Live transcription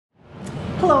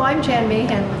Hello, I'm Janne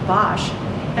Mahan with Bosch,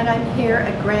 and I'm here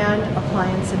at Grand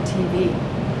Appliance and TV.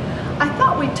 I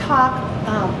thought we'd talk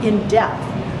in depth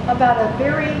about a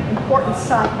very important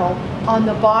cycle on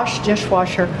the Bosch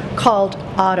dishwasher called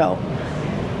Auto.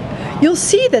 You'll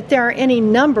see that there are any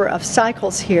number of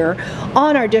cycles here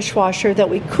on our dishwasher that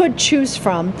we could choose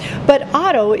from, but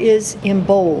Auto is in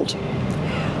bold.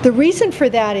 The reason for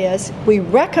that is we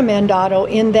recommend Auto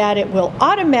in that it will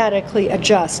automatically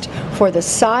adjust for the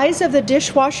size of the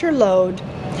dishwasher load,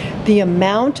 the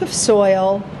amount of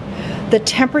soil, the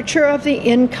temperature of the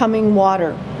incoming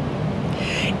water.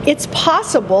 It's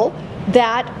possible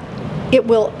that it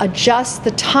will adjust the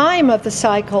time of the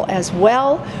cycle as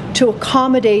well to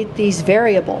accommodate these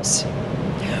variables.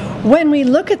 When we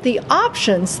look at the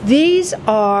options, these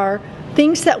are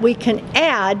things that we can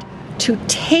add to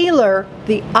tailor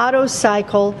the auto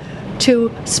cycle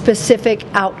to specific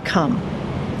outcome.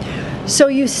 So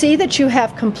you see that you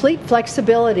have complete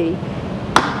flexibility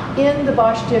in the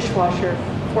Bosch dishwasher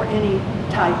for any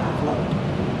type of load.